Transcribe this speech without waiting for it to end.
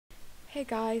Hey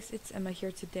guys, it's Emma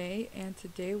here today, and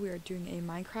today we are doing a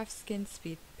Minecraft skin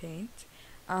speed paint.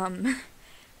 Um,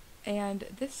 and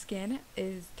this skin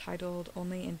is titled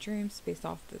Only in Dreams, based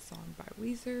off the song by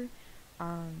Weezer.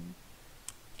 Um,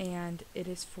 and it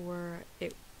was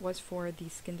for the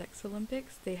Skindex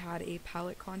Olympics. They had a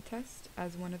palette contest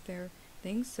as one of their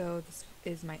things, so this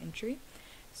is my entry.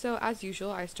 So as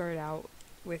usual, I started out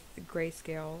with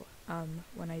grayscale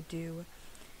when I do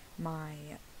my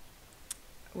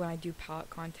palette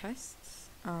contests.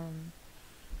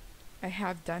 I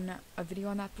have done a video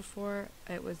on that before.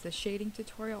 It was the shading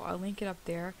tutorial. I'll link it up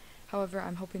there. However,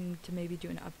 I'm hoping to maybe do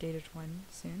an updated one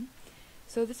soon.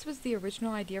 So this was the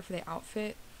original idea for the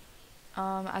outfit.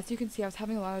 As you can see, I was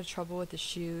having a lot of trouble with the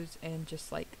shoes and just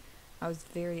like I was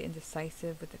very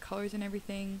indecisive with the colors and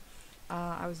everything.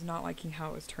 I was not liking how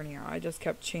it was turning out. I just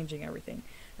kept changing everything.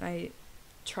 And I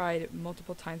tried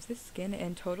multiple times. This skin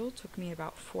in total took me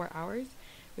about 4 hours,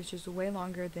 which is way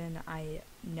longer than I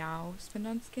now spend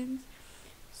on skins.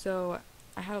 So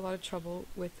I had a lot of trouble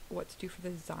with what to do for the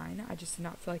design. I just did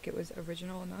not feel like it was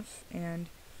original enough, and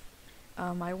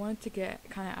I wanted to get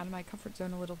kind of out of my comfort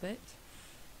zone a little bit.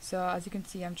 So as you can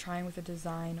see, I'm trying with a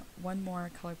design, one more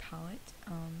color palette.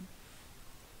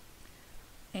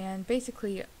 And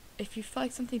basically, if you feel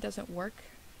like something doesn't work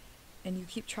and you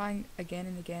keep trying again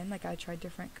and again, like I tried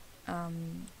different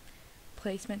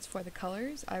placements for the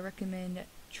colors, I recommend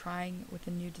trying with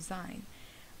a new design.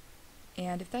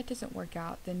 And if that doesn't work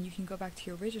out, then you can go back to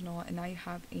your original, and now you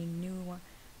have a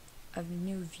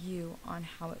new view on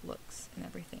how it looks and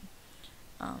everything.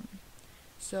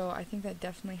 So I think that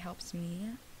definitely helps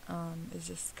me, is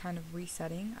just kind of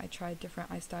resetting. I tried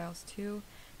different eye styles too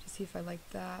to see if I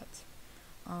liked that.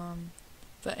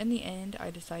 But in the end, I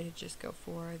decided to just go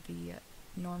for the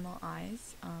normal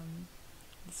eyes,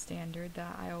 the standard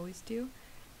that I always do.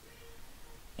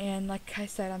 And like I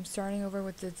said, I'm starting over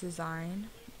with the design,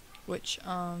 which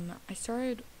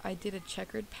I did a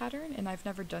checkered pattern, and I've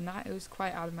never done that. It was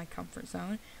quite out of my comfort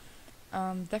zone.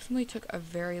 Definitely took a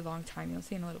very long time. You'll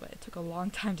see in a little bit. It took a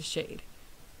long time to shade.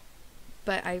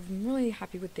 But I'm really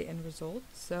happy with the end result,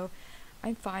 so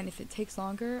I'm fine if it takes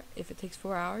longer, if it takes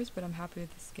 4 hours, but I'm happy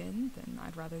with the skin, then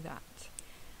I'd rather that.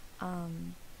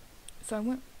 So I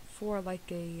went for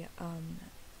like a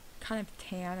kind of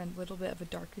tan and a little bit of a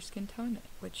darker skin tone,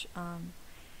 which,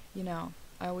 you know,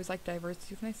 I always like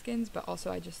diversity with my skins, but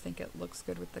also I just think it looks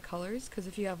good with the colors, because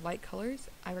if you have light colors,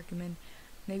 I recommend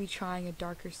maybe trying a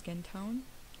darker skin tone.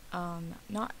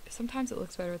 Sometimes it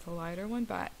looks better with a lighter one,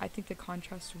 but I think the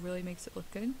contrast really makes it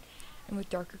look good. And with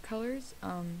darker colors,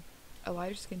 a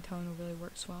lighter skin tone really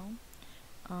works well.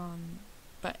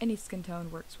 But any skin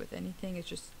tone works with anything. It's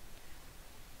just,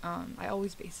 I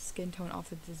always base the skin tone off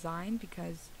the design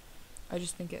because I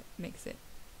just think it makes it,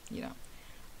 you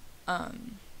know,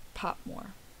 pop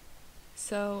more.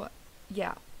 So,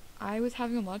 yeah, I was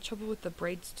having a lot of trouble with the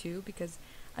braids too because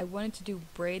I wanted to do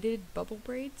braided bubble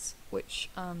braids, which,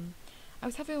 I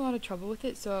was having a lot of trouble with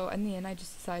it, so in the end I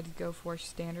just decided to go for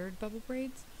standard bubble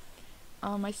braids.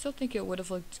 I still think it would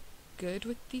have looked good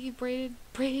with the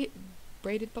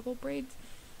braided bubble braids,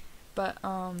 but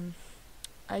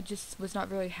I just was not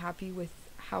really happy with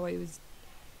how it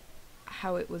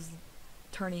was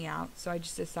turning out, so I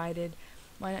just decided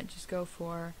why not just go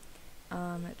for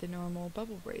the normal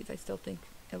bubble braids. I still think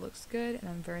it looks good and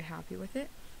I'm very happy with it.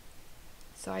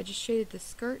 So I just shaded the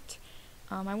skirt.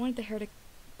 I wanted the hair to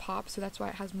pop, so that's why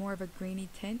it has more of a greeny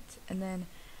tint, and then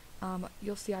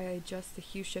you'll see I adjust the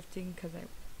hue shifting because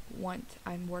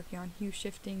I'm working on hue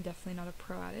shifting, definitely not a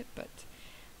pro at it, but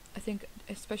I think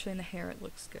especially in the hair it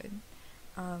looks good.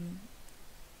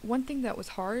 One thing that was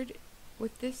hard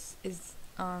with this is,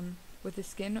 with the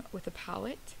skin, with the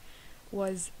palette,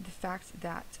 was the fact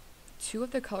that 2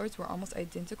 of the colors were almost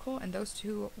identical, and those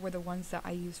 2 were the ones that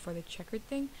I used for the checkered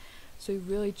thing, so we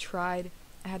really tried.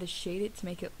 I had to shade it to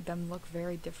make them look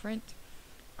very different.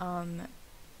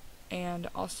 And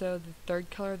also the third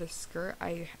color, the skirt,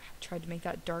 I tried to make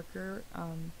that darker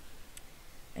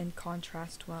and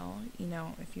contrast well. You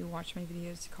know, if you watch my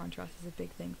videos, contrast is a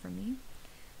big thing for me.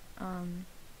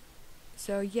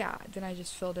 So yeah, then I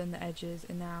just filled in the edges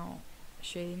and now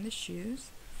shading the shoes.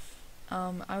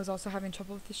 I was also having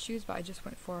trouble with the shoes, but I just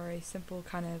went for a simple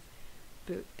kind of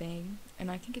boot thing,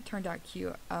 and I think it turned out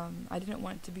cute. I didn't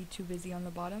want it to be too busy on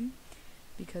the bottom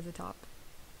because the top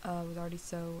was already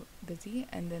so busy,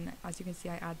 and then as you can see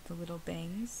I add the little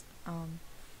bangs.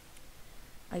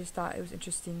 I just thought it was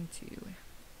interesting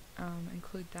to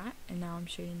include that, and now I'm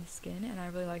shading the skin, and I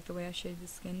really like the way I shaded the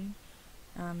skin.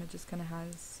 It just kind of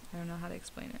has, I don't know how to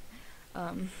explain it.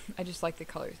 I just like the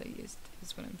colors I used,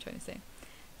 is what I'm trying to say.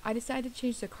 I decided to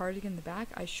change the cardigan in the back.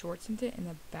 I shortened it in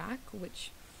the back,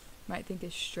 which you might think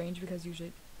is strange because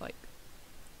usually like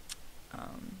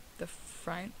the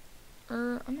front,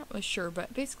 or I'm not really sure,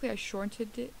 but basically I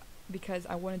shortened it because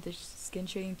I wanted the skin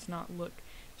shading to not look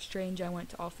strange. I want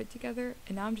it to all fit together,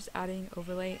 and now I'm just adding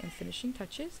overlay and finishing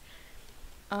touches.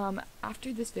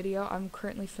 After this video, I'm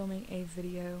currently filming a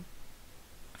video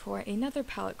for another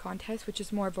palette contest, which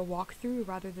is more of a walkthrough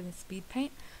rather than a speed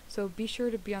paint, so be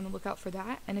sure to be on the lookout for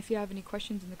that. And if you have any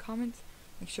questions in the comments,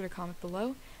 make sure to comment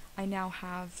below. I now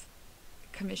have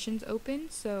commissions open,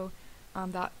 so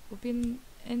that will be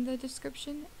in the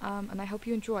description, and I hope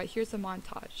you enjoy. Here's a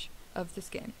montage of the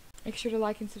skin. Make sure to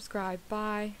like and subscribe.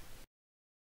 Bye!